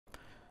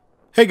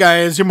Hey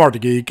guys, you're Marty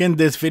Geek. In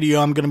this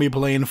video, I'm going to be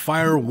playing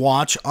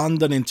Firewatch on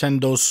the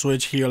Nintendo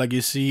Switch here, like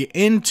you see,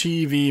 in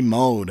TV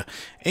mode.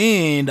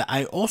 And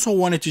I also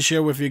wanted to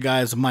share with you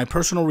guys my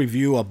personal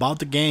review about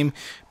the game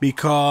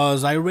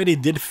because I already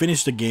did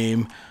finish the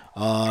game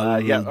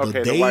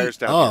the day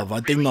of. I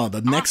think, no,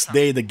 the next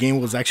day the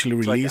game was actually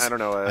released. Like,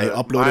 I don't know,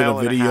 I uploaded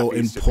a video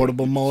in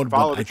portable You mode,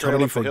 follow but the I trail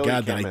totally up the hill, forgot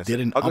you that I can't miss it.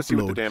 didn't I'll go see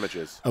what the upload damage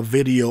is. a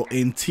video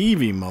in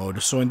TV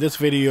mode. So in this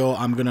video,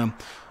 I'm going to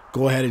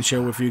go ahead and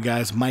share with you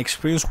guys my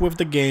experience with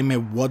the game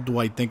and what do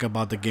I think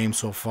about the game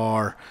so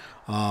far.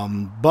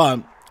 But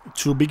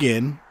to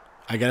begin,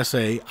 I gotta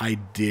say I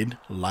did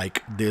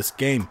like this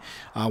game.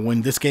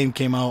 When this game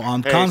came out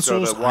on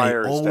consoles, I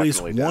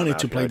always wanted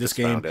to play this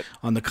game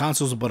on the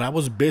consoles, but I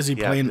was busy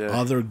playing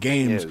other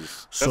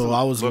games. So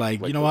I was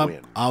like, you know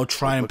what, I'll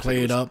try and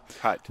play it up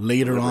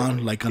later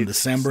on, like on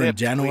December and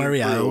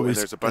January. I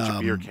always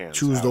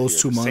choose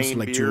those 2 months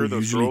like to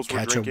usually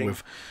catch up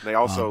with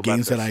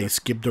games that I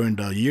skipped during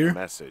the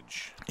year.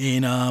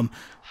 And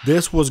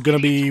this was gonna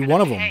be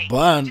one of them,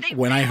 but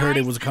when I heard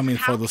it was coming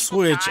for the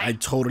Switch, I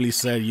totally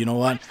said, you know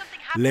what,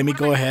 let me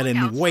go ahead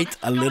and wait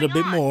a little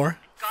bit more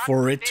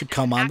for it to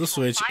come on the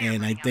Switch.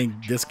 And I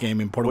think this game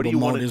in portable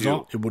mode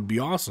it would be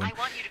awesome.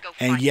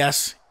 And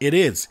yes, it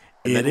is.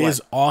 It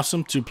is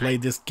awesome to play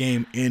this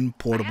game in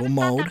portable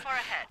mode.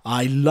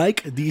 I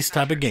like these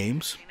type of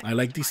games. I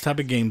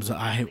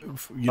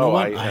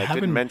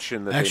haven't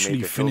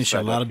actually finished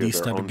a lot of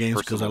these type of games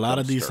because a lot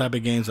of these type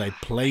of games I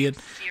play it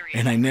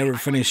and I never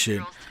finish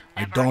it.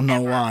 I don't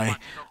know why,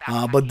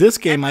 but this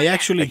game I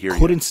actually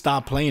couldn't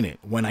stop playing it.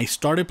 When I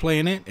started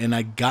playing it and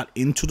I got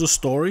into the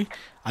story,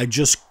 I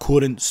just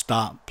couldn't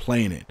stop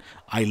playing it.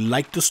 I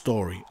like the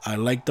story. I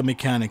like the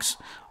mechanics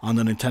on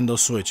the Nintendo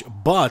Switch,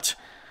 but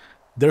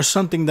there's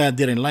something that I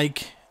didn't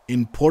like.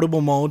 In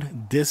portable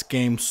mode, this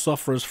game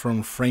suffers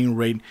from frame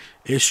rate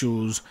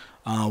issues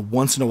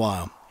once in a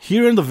while.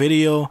 Here in the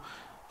video,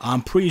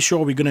 I'm pretty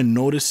sure we're gonna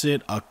notice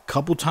it a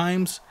couple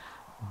times.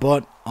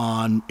 But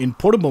in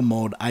portable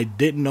mode, I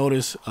did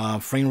notice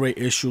frame rate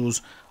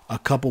issues a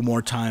couple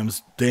more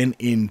times than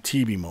in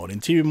TV mode. In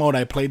TV mode,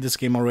 I played this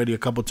game already a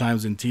couple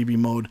times in TV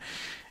mode,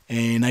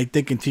 and I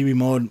think in TV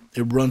mode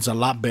it runs a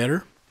lot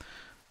better.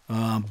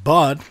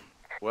 But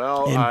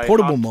in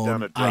portable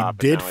mode, I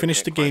did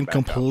finish the game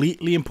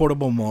completely in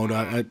portable mode.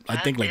 I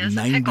think like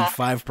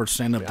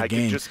 95% of the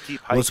game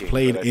was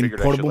played in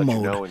portable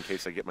mode,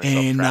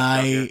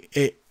 and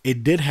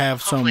it did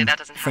have some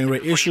frame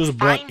rate issues,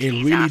 but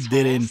it really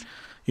didn't,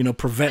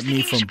 prevent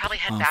me from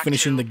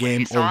finishing the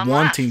game or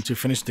wanting to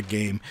finish the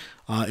game.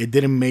 It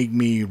didn't make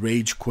me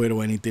rage quit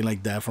or anything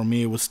like that. For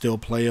me, it was still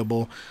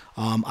playable.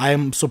 I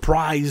am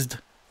surprised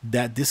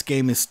that this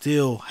game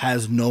still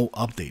has no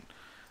update.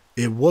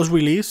 It was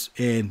released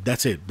and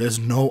that's it. There's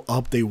no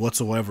update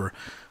whatsoever.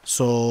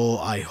 So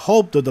I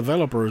hope the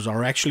developers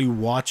are actually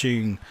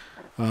watching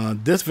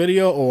this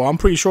video, or I'm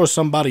pretty sure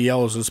somebody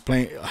else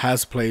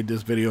has played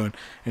this video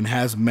and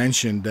has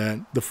mentioned that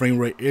the frame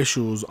rate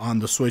issues on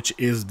the Switch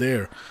is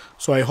there.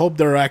 So I hope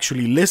they're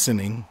actually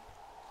listening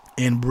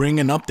and bring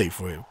an update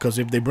for it, because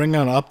if they bring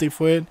out an update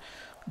for it,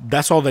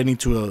 that's all they need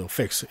to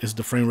fix is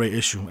the frame rate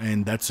issue,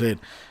 and that's it.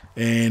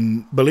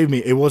 And believe me,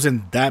 it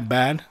wasn't that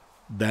bad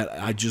that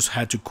I just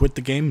had to quit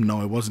the game.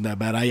 No, it wasn't that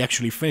bad. I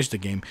actually finished the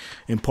game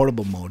in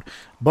portable mode,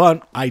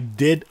 but I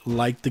did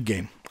like the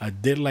game.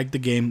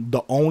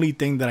 The only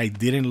thing that I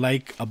didn't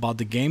like about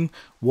the game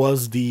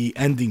was the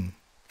ending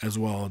as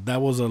well.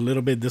 That was a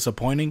little bit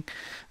disappointing,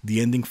 the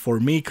ending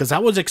for me, because I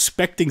was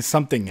expecting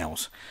something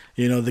else.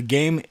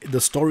 The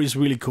story is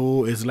really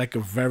cool. It's like a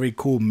very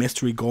cool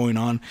mystery going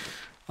on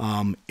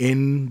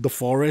in the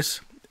forest,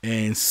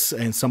 and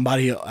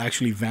somebody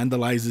actually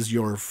vandalizes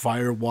your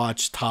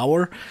Firewatch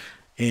tower,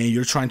 and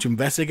you're trying to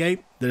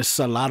investigate. There's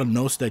a lot of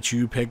notes that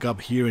you pick up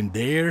here and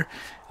there.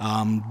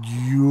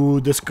 You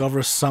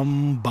discover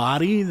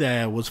somebody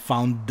that was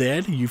found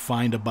dead. You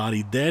find a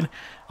body dead.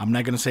 I'm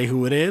not going to say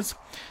who it is.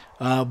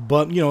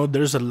 But,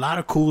 there's a lot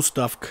of cool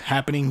stuff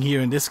happening here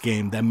in this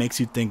game that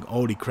makes you think,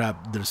 holy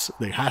crap,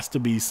 there has to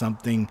be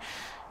something,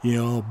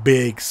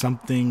 big,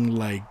 something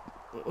like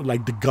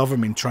the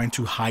government trying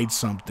to hide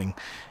something.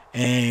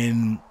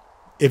 And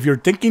if you're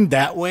thinking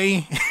that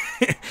way,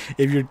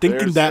 you're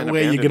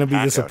going to be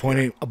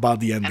disappointed about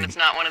the ending. And it's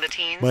not one of the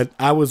teens? But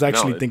I was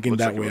actually thinking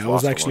that way. I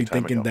was actually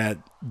thinking that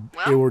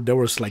there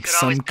was like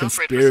some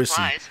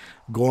conspiracy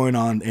going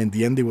on, and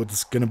the ending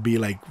was going to be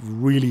like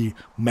really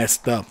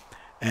messed up.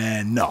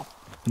 And no,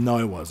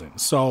 it wasn't.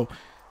 So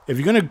if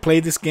you're going to play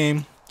this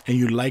game and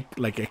you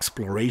like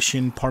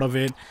exploration part of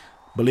it,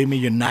 believe me,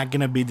 you're not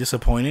going to be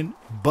disappointed.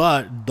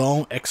 But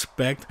don't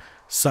expect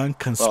some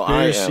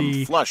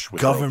conspiracy,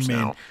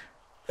 government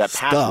that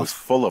path was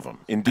full of them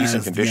in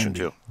decent condition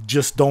too.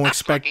 Just don't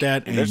expect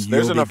that. And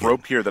there's enough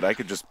rope here that I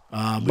could just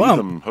leave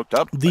them hooked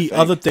up. The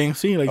other thing,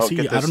 I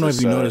don't know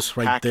if you noticed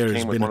right there,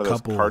 there's been a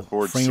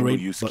couple frame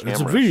rate, but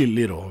it's really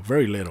little,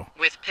 very little.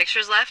 With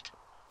pictures left?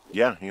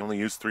 Yeah, he only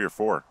used 3 or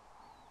 4.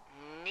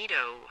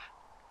 Neato.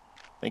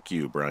 Thank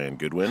you, Brian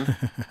Goodwin.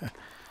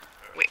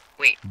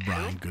 Wait,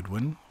 Brian who?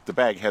 Goodwin. The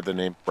bag had the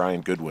name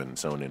Brian Goodwin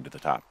sewn into the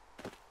top.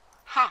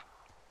 Huh.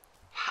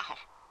 Wow.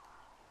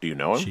 Do you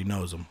know him? She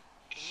knows him.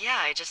 Yeah,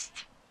 I just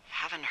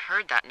haven't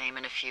heard that name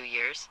in a few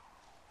years.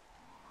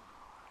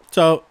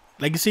 So,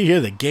 like you see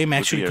here, the game Was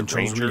actually he a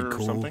controls ranger really or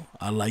cool. something?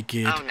 I like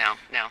it. Oh,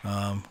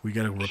 no. We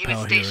gotta He was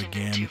repel here stationed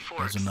in again. Two There's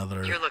Forks,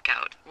 another your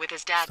lookout, with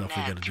his dad stuff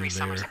we Ned gotta do 3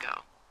 summers there.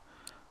 ago.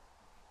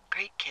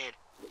 Great kid.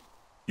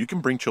 You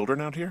can bring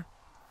children out here?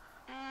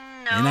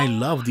 No. And I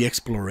love the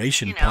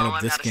exploration You know, part of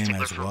I'm this not a game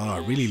stickler as for well. I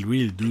rules.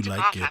 really do Took like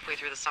off it. halfway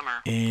through the summer.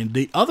 And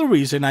the other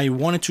reason I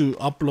wanted to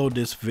upload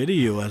this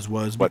video as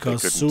was What, they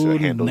because couldn't, soon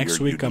handle next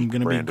your week I'm unique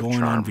gonna be brand of going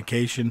on charm?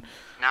 vacation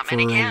Not for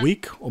many a can.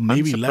 week or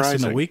maybe less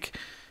than a Unsurprising. week.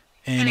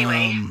 And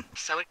Anyway,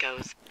 so it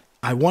goes.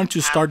 I want to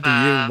start the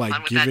year by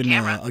fun with that giving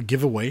camera. a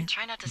giveaway.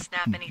 Try not to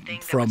snap anything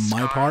that From would my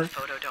scar part, a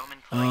Photodome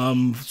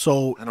employee.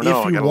 So I don't know, I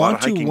if got you a lot want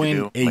of to hiking to win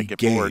do. a Might get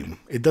bored. game,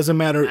 it doesn't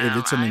matter if Well,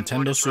 it's a I'm bored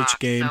Nintendo as Switch rocks,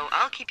 game so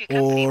I'll keep you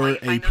company while or you a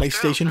find those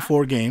PlayStation girls,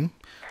 4 game,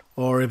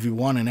 or if you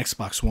want an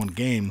Xbox One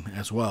game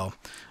as well.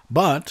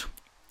 But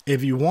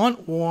if you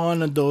want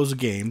one of those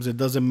games, it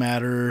doesn't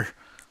matter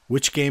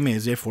which game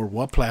is it for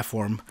what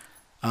platform.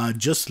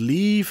 Just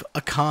leave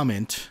a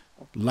comment,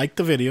 like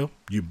the video.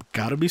 You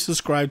gotta be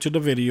subscribed to the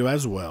video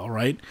as well,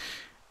 right?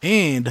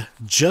 And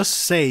just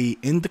say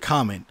in the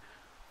comment,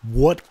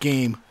 what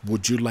game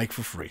would you like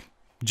for free?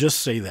 Just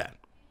say that.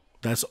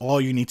 That's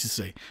all you need to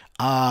say.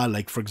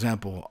 Like for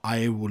example,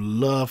 I would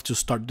love to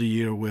start the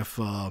year with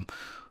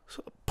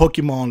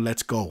Pokemon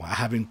Let's Go. I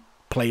haven't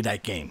played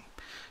that game.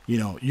 You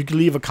know, you can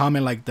leave a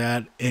comment like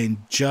that, and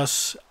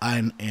just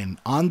and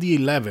on the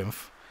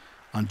 11th,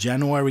 on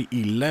January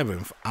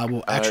 11th, I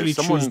will actually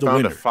choose the found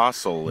winner. a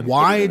fossil and put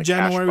Why it in a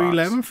January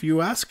cash box. 11th,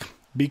 you ask?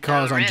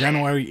 Because Oh, on really?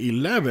 January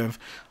 11th,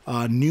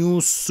 new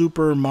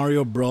Super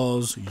Mario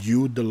Bros.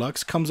 U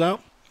Deluxe comes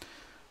out,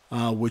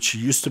 which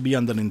used to be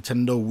on the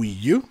Nintendo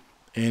Wii U,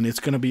 and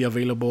it's going to be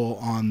available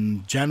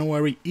on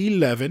January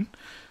 11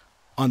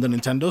 on the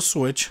Nintendo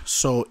Switch.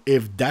 So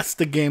if that's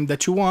the game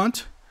that you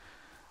want,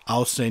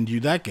 I'll send you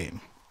that game.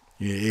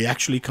 It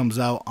actually comes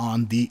out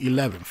on the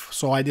 11th.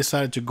 So I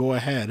decided to go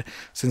ahead,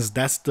 since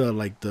that's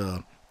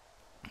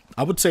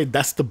I would say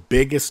that's the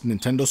biggest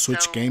Nintendo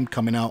Switch So, game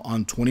coming out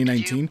on Did you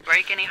 2019.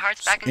 break any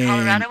hearts back in And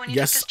Colorado when you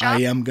yes, took this job?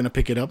 I am going to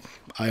pick it up.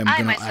 I am I going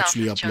to myself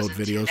actually have upload chosen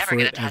to videos never for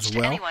get it attached as to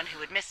well. anyone who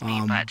would miss me,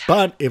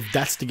 But if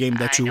that's the game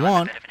that I you know I'm a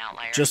want, bit of an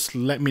outlier. just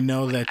let me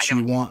know I that you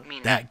don't want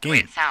mean that the way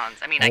game. it sounds.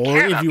 I mean, I Or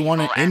care if about you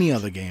want people, any and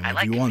other game, I if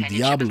like you want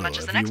companionship as Diablo, much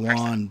as the if you next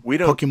person. want We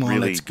don't Pokemon really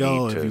Let's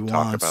Go, need if to you talk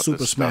want about Super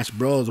this Smash stuff,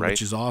 Bros, right?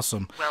 which is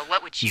awesome. Well,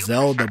 what would you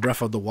Zelda prefer?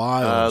 Breath of the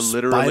Wild,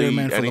 Literally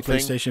Spider-Man for the anything.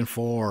 PlayStation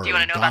 4, Do you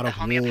want to know God about the of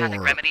homeopathic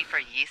War, remedy for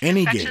yeast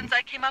any infections game.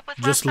 I came up with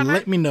Just last summer?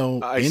 let me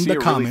know I in see the a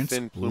really comments,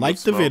 thin plume like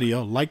of the smoke.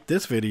 video, like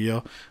this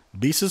video,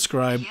 be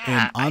subscribed, Yeah,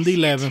 and on I the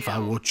see it 11th, I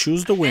too. will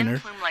choose the A thin winner,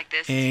 plume like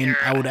this is and your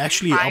I would new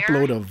actually fire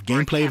upload a or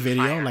gameplay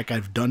video campfire? like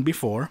I've done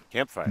before,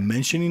 Campfire.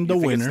 mentioning the You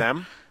think winner. it's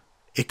them?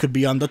 It could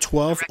be on the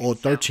 12th or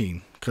reckon so.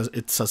 13th because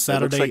it's a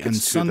Saturday like and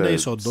it's to Sunday, the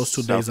so those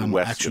 2 days I'm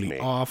southwest of actually me.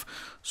 off.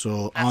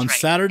 So That's on right.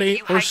 Saturday You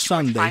hike or towards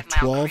Sunday, 5 Mile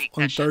 12 Creek,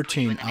 and that should put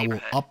you in 13, the I will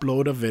neighborhood.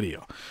 upload a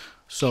video.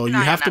 So Keep you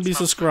an eye have on to that be smoke.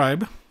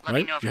 subscribed, Let me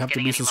right? know if You it's have to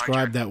getting be any subscribed.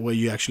 larger. That way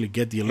you actually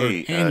get the alert,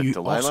 Hey, and you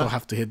Delilah? also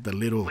have to hit the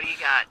little What do you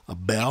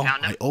got? bell. You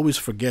found him? I always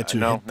forget to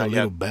No, hit the not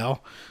little yet.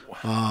 bell.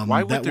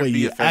 Why would That there way be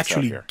you a fence out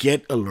actually here?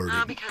 get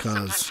alerted Because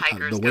because sometimes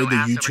hikers the way go the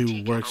ass over YouTube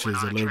tea works kettle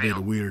is a on a little bit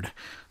trail. weird.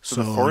 So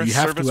the So Forest you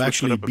have Service to would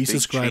actually put up a be big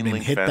subscribed chain and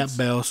link hit that fence?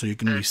 bell so you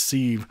can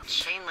receive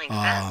Chain link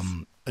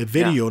fence. a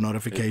video Yeah.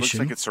 notification. It looks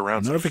like it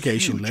surrounds a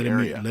notification huge letting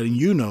area. letting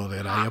you know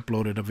that I Huh.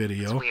 uploaded a That's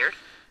video, weird.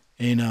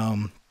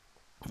 and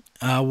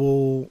I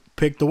will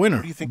pick the winner.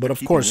 What do you think But they're of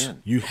keeping course,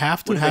 in? you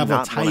have to What do they have a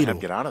not wanna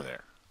title. get out of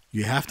there?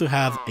 You have to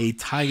have a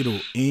title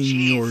in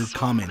Geez, your so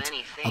comment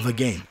many of a things.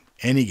 game,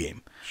 any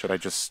game. Should I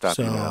just stop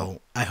you now?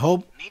 So I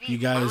hope Maybe you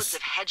loads guys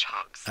of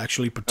hedgehogs.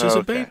 actually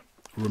participate. Okay.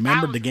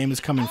 Remember, the game is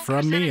coming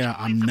from me.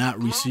 I'm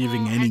not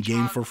receiving any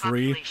game for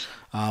free.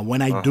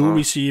 When I do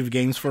receive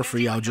games for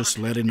free, I'll just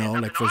let it know.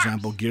 Like, for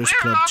example, Gears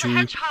Club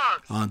 2,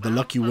 the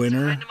lucky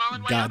winner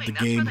got the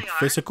game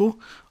physical.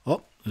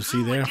 Oh, you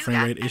see there,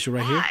 frame rate issue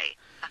right here.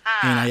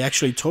 And I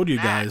actually told you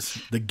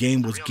guys the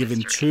game was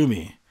given to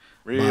me.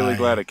 Really by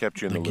glad I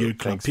kept you in the Gear loop.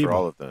 Club Thanks people. for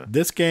all of the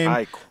This game that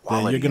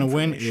high-quality you're gonna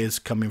win information. is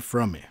coming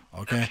from me.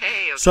 Okay.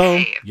 Okay. So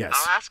I'll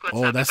yes. ask what's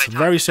Oh, up if that's I talk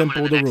very to someone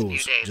simple. in The the next few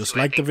rules. days Just who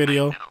I like the think might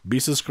video, know. be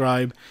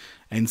subscribed,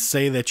 and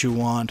say that you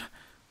want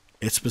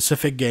a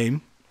specific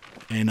game,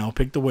 and I'll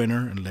pick the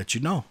winner and let you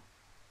know.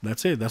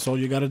 That's it. That's all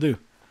you got to do.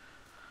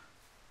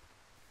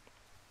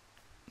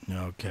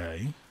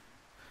 Okay.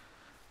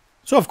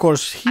 So, of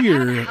course,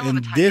 here a hell of a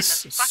in time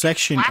this getting this fucking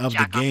section of the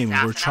flapjack off his game,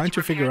 ass we're and trying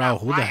after to figure repairing out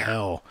that who the wire.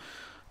 hell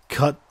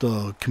cut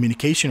the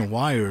communication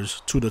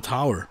wires to the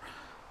tower.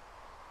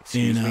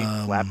 Excuse And,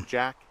 me,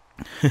 flapjack?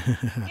 You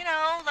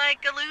know,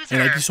 like a loser. And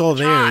like you saw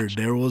there, Josh.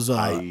 there was a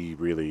I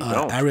really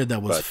don't. area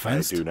that was but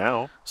fenced. I do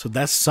now. So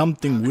that's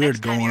something The weird next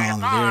time going you're at a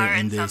on bar there in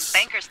and some this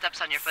banker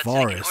steps on your foot so they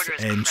can forest, order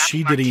his and crappy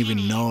she didn't even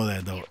martini, know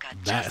that you've got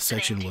that just the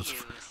section name to was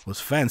use. was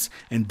fenced,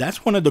 and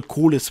that's one of the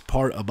coolest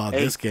part about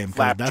this game.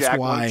 That's why.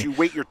 Why don't you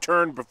wait your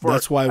turn before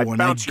that's why when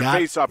I got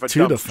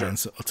to the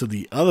fence, to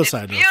the other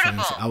side of the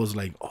fence, I was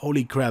like,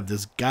 "Holy crap!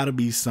 There's got to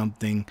be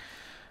something.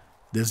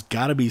 There's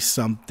got to be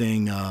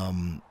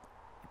something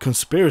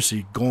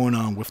conspiracy going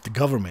on with the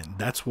government."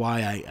 That's why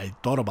I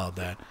thought about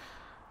that.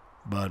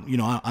 But you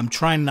know, I'm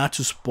trying not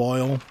to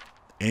spoil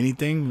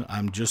anything.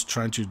 I'm just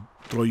trying to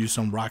throw you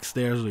some rocks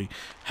there so you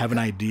have an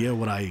idea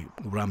what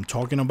I'm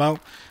talking about.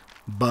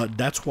 But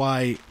that's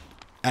why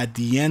at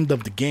the end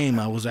of the game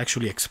I was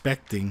actually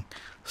expecting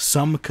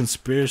some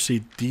conspiracy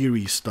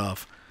theory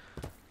stuff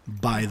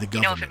by the government.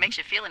 You know, if it makes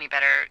you feel any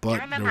better, you're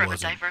a member of a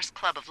diverse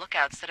club of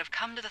lookouts that have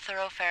come to the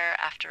thoroughfare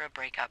after a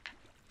breakup.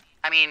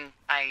 I mean,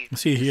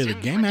 see here, the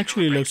game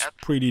actually looks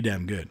pretty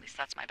damn good. At least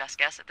that's my best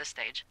guess at this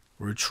stage.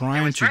 We're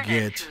trying to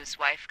get whose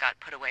wife got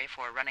put away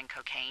for running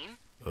cocaine.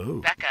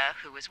 Oh. Becca,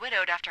 who was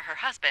widowed after her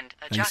husband,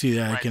 a jockey, you see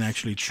that I can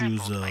actually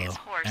choose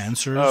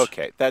answers.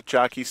 Okay, that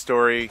jockey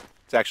story,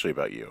 it's actually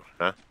about you,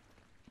 huh?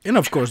 And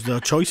of course, the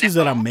choices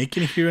that I'm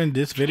making here in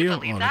this video,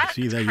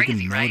 see that you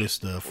can notice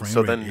the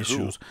frame rate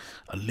issues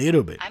a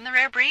little bit. I'm the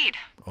rare breed.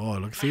 Oh,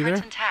 look, see there?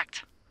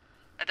 Intact.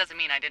 That doesn't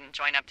mean I didn't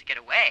join up to get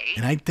away.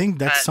 And I think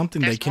that's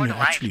something they can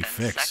actually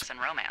fix. Sex and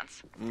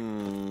romance.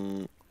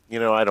 You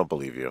know, I don't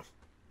believe you.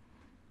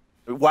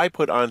 Why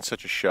put on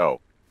such a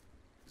show?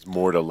 There's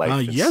more to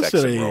life than sex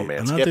and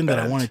romance. Another thing that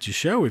I wanted to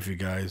share with you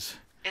guys.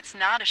 It's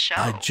not a show.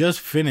 I just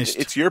finished.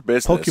 It's your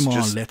business.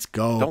 Pokemon Let's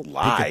Go don't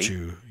lie.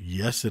 Pikachu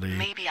yesterday.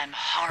 Maybe I'm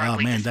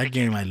horribly Oh man, that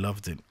game I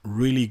loved it.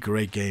 Really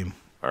great game.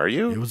 Are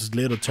you? It was a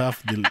little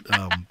tough,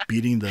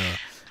 beating the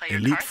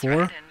Elite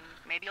Four.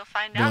 Maybe you'll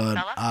find but out,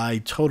 fella.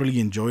 I totally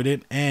enjoyed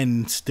it,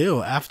 and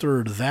still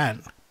after that,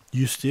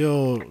 you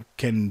still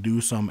can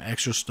do some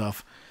extra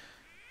stuff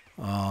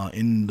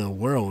in the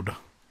world.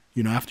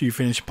 You know, after you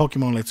finish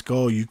Pokemon Let's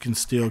Go, you can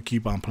still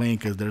keep on playing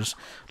because there's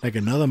like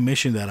another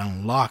mission that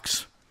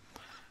unlocks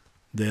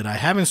that I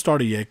haven't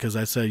started yet because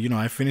I said, you know,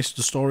 I finished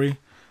the story.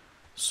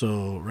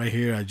 So right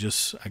here,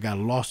 I got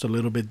lost a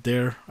little bit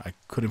there. I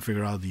couldn't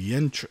figure out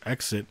the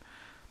exit,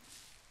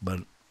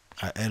 but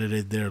I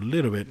edited there a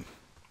little bit.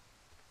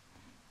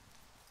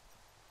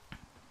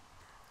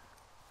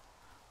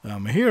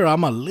 Here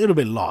I'm a little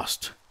bit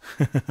lost.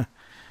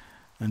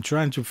 I'm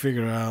trying to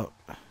figure out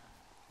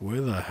where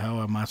the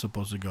hell am I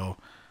supposed to go.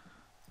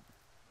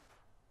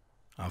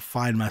 I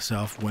find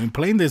myself, when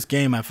playing this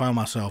game, I find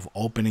myself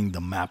opening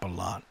the map a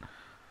lot.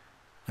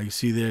 Like you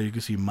see there, you can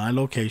see my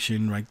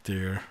location right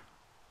there.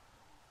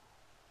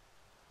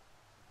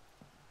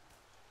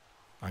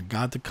 I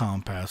got the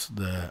compass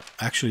that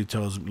actually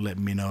let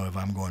me know if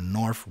I'm going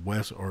north,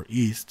 west, or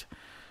east.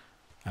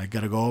 I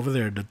gotta go over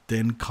there, the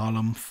thin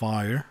column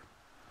fire.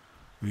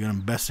 We're gonna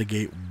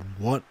investigate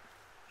what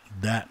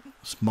that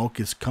smoke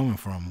is coming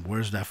from.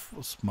 Where's that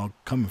smoke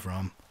coming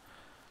from?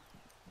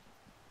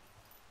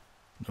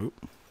 Nope.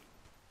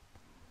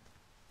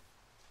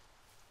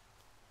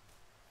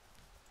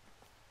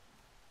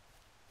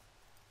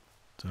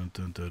 Dun,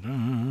 dun, dun,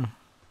 dun.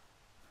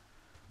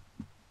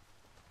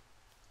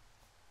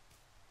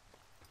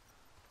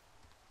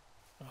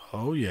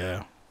 Oh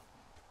yeah.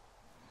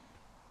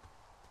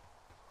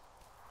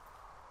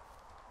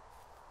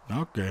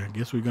 Okay, I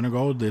guess we're gonna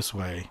go this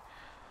way.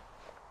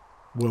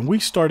 When we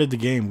started the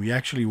game, we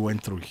actually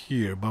went through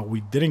here, but we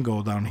didn't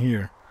go down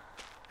here.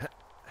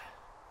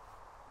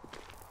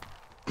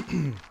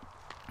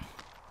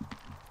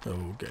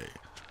 Okay.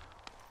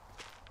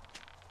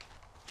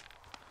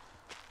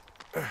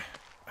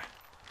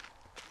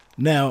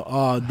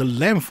 Now, the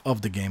length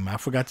of the game, I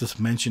forgot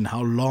to mention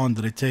how long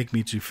did it take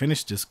me to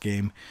finish this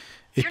game.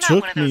 It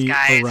took me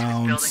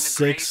around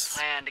 6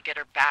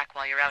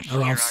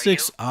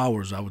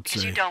 hours, I would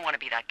say. You don't want to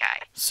be that guy.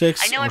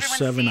 6 or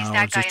 7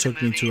 hours it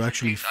took me to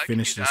actually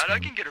finish this game. I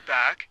can get her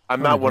back.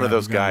 I'm not one of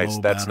those guys.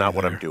 That's not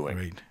what I'm doing.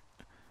 Right.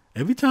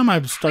 Every time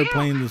I start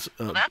playing this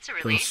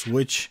the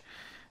Switch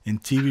in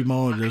TV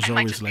mode, there's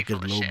always like a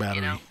low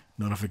battery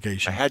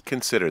notification. I had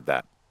considered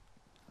that.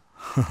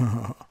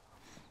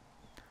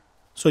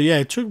 So yeah,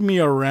 it took me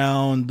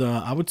around,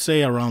 I would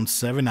say around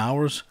 7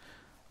 hours.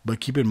 But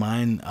keep in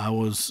mind, a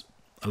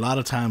lot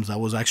of times I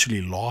was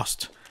actually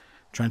lost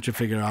trying to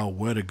figure out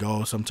where to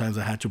go. Sometimes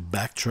I had to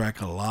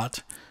backtrack a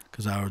lot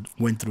because I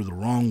went through the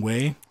wrong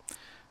way.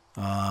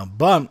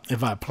 But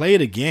if I play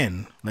it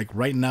again, like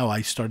right now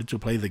I started to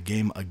play the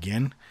game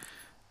again,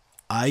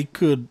 I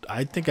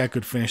think I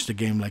could finish the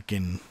game like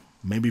in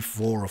maybe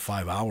 4 or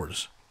 5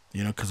 hours,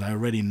 you know, because I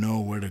already know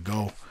where to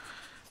go.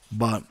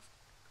 But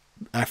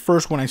at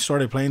first when I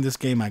started playing this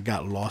game, I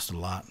got lost a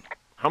lot.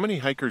 How many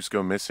hikers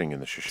go missing in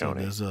the Shoshone? So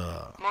there's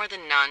more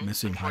than none,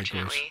 missing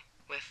unfortunately, hikers.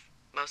 with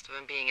most of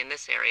them being in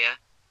this area.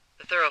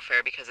 The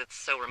thoroughfare because it's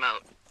so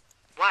remote.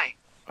 Why?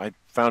 I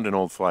found an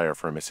old flyer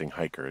for a missing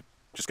hiker. It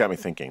just got me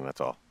thinking,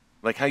 that's all.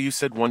 Like how you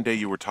said one day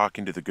you were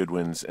talking to the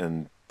Goodwins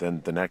and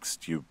then the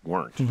next you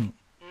weren't.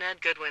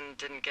 Ned Goodwin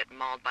didn't get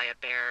mauled by a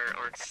bear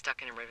or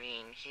stuck in a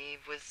ravine. He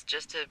was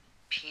just a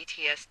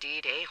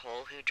PTSD'd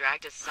a-hole who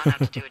dragged his son out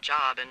to do a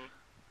job and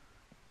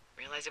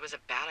realized it was a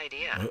bad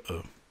idea.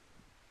 Uh-oh.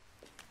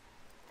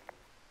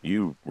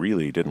 You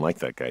really didn't like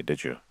that guy,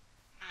 did you?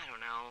 I don't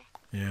know.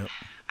 Yeah.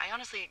 I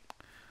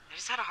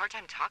just had a hard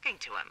time talking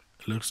to him.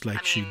 Looks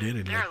like she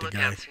didn't like the guy.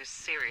 There are lookouts who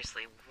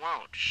seriously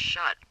won't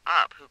shut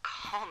up, who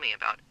call me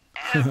about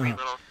every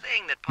little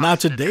thing that pops Now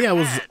into today their I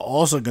was head.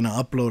 also gonna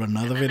upload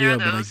another video,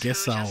 but I those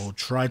guess who I'll just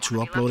try to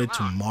want to be upload it left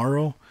alone.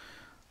 tomorrow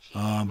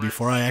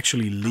before I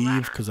actually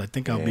leave, because I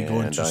think I'll be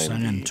going And to I'm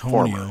San the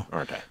Antonio. former,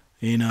 aren't I?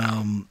 And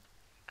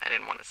I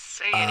didn't want to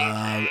say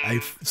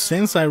anything.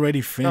 since I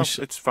already finished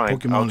it's fine.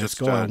 Pokemon I'll Let's just,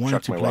 Go, I wanted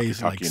chuck to my play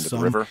walkie-talkie like into the some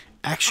river.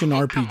 action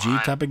Oh, come RPG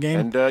on. type of game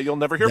And you'll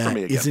never hear from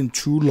me that again. isn't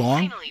too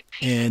long. Finally,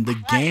 peace And and the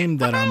quiet. game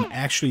that I'm Woohoo!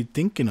 actually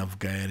thinking of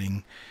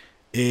getting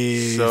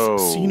is So-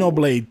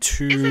 Xenoblade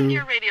Isn't 2,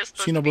 your radio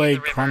supposed to be in the Xenoblade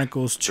river?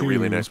 Chronicles It's a 2,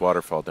 really nice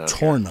waterfall down here.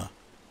 Torna.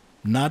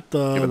 Not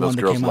the Given one those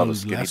that girls came love out a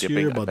skinny last dipping,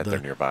 year, I but bet they're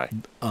the nearby.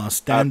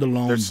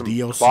 standalone there's some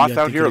DLC. cloth I out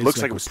think here. It is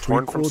looks like a it was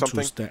torn from prequel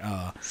something.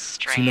 to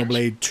Strange.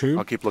 Xenoblade 2.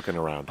 I'll keep looking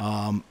around.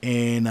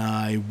 And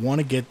I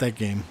want to get that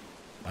game.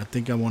 I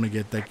think I want to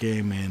get that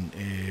game, and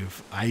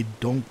if I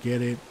don't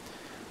get it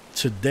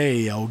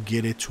today, I'll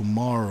get it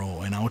tomorrow,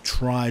 and I'll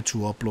try to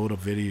upload a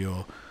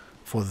video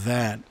for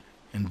that,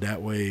 and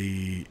that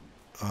way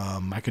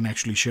I can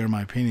actually share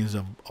my opinions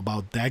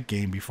about that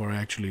game before I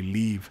actually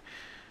leave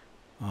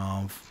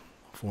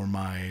for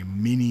my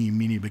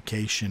mini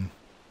vacation.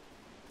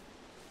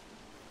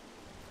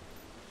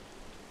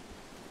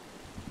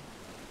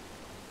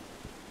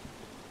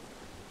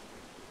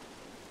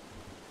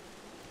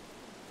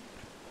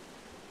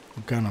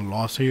 I'm kind of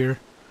lost here.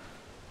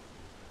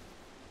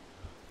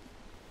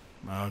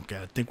 Okay,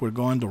 I think we're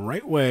going the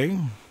right way.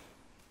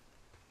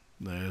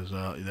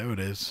 There it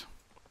is.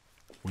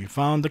 We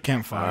found the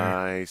campfire.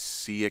 I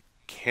see a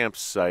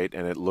campsite,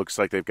 and it looks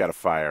like they've got a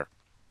fire.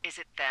 Is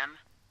it them?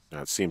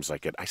 It seems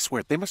like it. I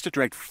swear, they must have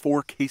dragged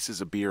 4 cases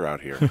of beer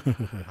out here.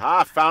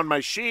 Found my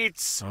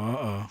sheets!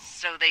 Uh-oh.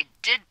 So they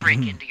did break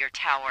into your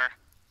tower.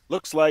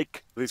 Looks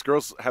like these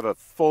girls have a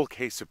full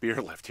case of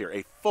beer left here.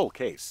 A full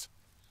case.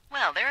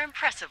 Well, they're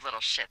impressive little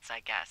shits, I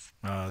guess.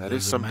 That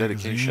There's is a some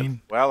dedication.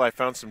 magazine. Well, I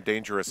found some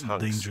dangerous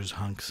hunks. Dangerous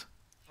hunks.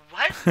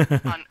 What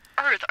on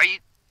earth are you...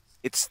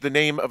 It's the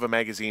name of a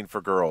magazine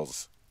for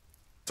girls.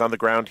 It's on the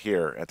ground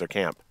here at their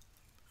camp.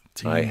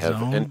 I have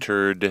Zone.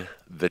 entered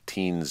the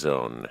teen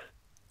zone.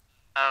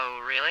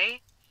 Oh,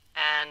 really?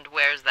 And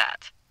where's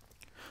that?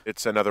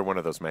 It's another one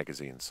of those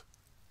magazines.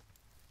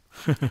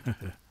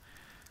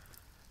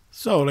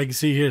 So, like you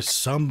see here,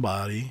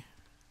 somebody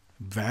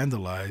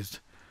vandalized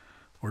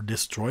or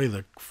destroyed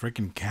the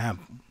freaking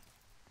camp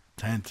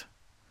tent.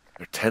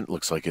 Their tent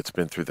looks like it's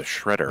been through the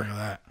shredder, Look at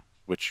that.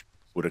 which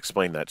would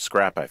explain that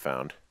scrap I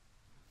found.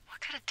 What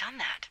could have done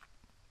that?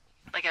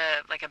 Like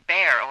a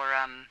bear or,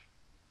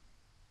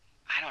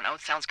 I don't know,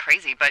 it sounds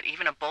crazy, but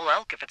even a bull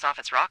elk if it's off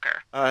its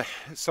rocker.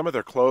 Some of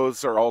their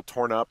clothes are all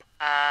torn up.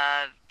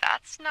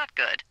 That's not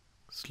good.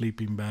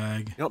 Sleeping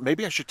bag. You know,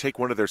 maybe I should take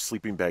one of their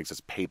sleeping bags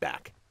as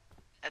payback.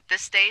 At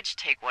this stage,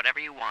 take whatever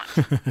you want.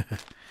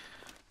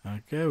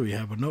 Okay, we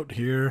have a note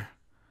here.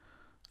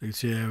 You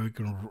see, we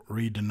can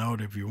read the note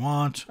if you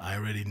want. I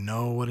already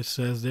know what it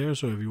says there,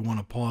 so if you want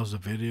to pause the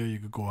video, you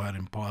could go ahead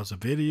and pause the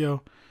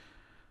video.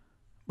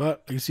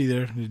 But you see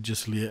there, it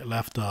just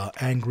left an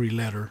angry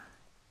letter.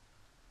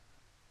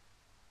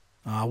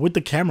 With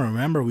the camera,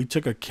 remember, we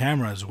took a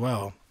camera as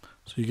well.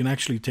 So you can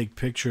actually take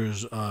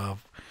pictures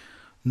of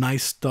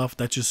nice stuff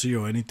that you see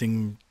or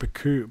anything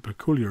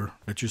peculiar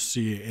that you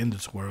see in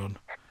this world.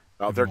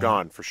 Oh, they're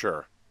gone for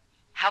sure.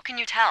 How can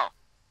you tell?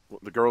 Well,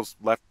 the girls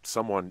left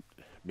someone,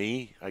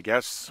 me, I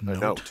guess, a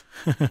note.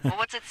 Well,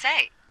 what's it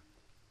say?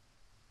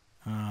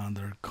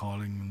 They're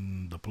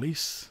calling the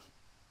police.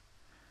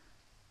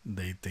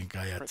 They think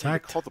I They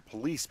attacked. call the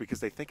police because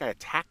they think I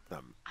attacked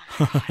them.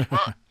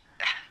 Well,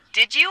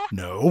 did you?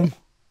 No.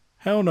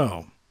 Hell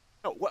no.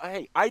 No, well,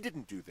 hey, I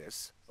didn't do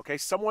this. Okay,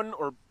 someone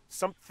or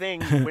something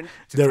went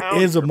to There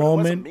town is a here, but it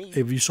wasn't moment, me.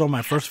 if you saw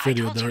my first I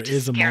video, told you there to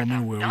is a scare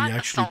moment them, where not we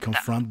actually assault them.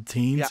 confront the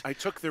teens. Yeah, I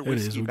took their There it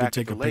whiskey is. We back could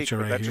take at a the lake, picture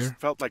but right that here. just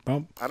felt like,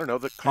 Boom. I don't know,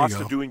 the There you cost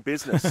go. of doing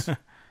business. That's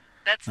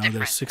Now different.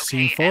 there's 16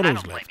 okay, and I photos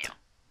don't blame left. you.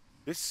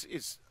 This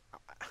is,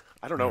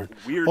 I don't know,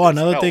 weird Oh, as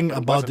another hell, thing but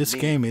it about wasn't this me.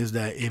 game is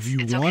that if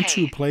you It's want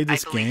okay. to play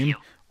this I believe game you.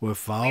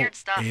 without Weird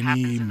stuff any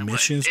happens in the woods.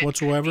 missions It could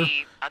whatsoever,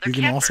 be other you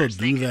can also campers.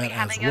 They do could be that as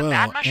having a well.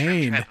 bad mushroom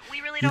And trip. We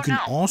really you don't can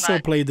know, also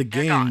but play the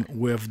they're game gone.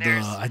 with the,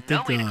 There's I no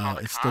think way to call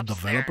it's the cops. They're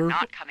developer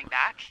not coming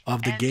back,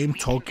 of the and game we can get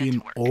to talking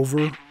work. over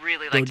I'd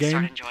really the like to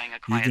start game. enjoying a You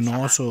quiet can summer.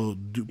 also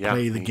Yeah,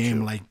 play the me game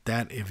too. like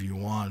that if you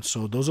want.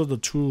 So those are the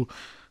two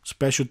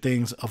special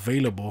things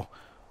available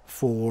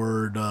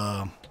for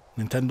the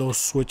Nintendo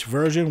Switch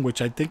version,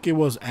 which I think it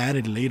was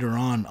added later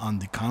on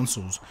the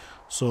consoles.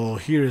 So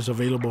here is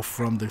available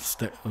from the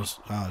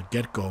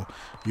get-go.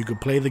 You can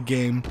play the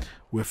game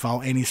without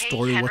any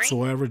story Henry?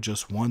 whatsoever,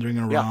 just wandering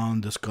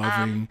around,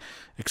 discovering,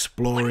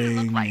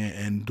 exploring, like?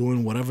 and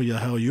doing whatever the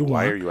hell you want.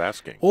 Why are you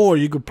asking? Or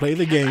you could play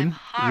the Because I'm game with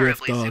horribly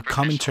the superficial.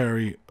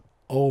 commentary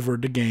over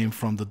the game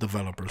from the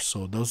developers.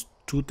 So those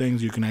two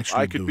things you can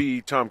actually I could do.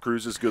 be Tom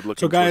Cruise's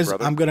good-looking So guys,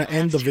 brother. I'm gonna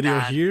end the video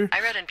bad. here. I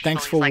read in people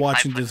Thanks he's for like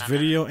watching 5'9". this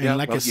video, and Yeah,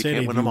 like well, I you said,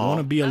 can't if win you them all. want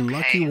to be a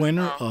lucky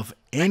winner well, of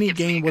that any gives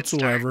me a game good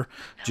start. whatsoever,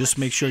 Now just let's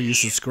make sure you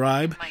see.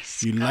 subscribe, My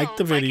you like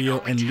the scope, I can video,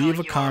 only and tell leave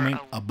a you're comment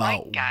a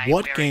about white guy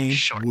what wearing game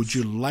shorts. would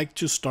you like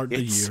to start the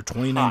It's year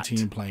 2019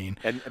 hot. playing,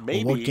 And or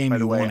maybe, what game by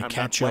the you way, want I'm to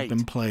not catch up white.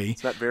 and play.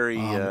 It's not very,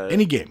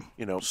 Any game.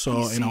 you know, So,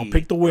 PC, and I'll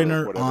pick the or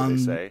winner whatever on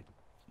they say.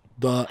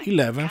 the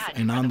 11th, God,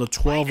 and you're on the the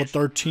 12 or whitest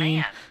 13,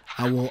 man.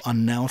 I will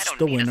announce I don't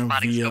the need a winner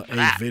spotting via scope for a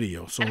that.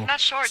 video. So And if not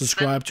shorts,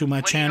 subscribe then to my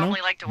what do you channel.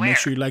 normally like to Make wear?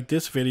 sure you like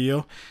this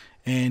video,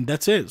 and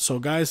that's it. So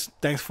guys,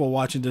 thanks for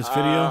watching this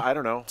video. I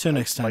don't know. Till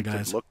next time, like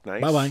guys. To look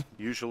nice, Bye bye.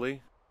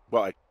 Usually,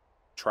 well, I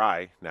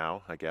try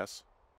now, I guess.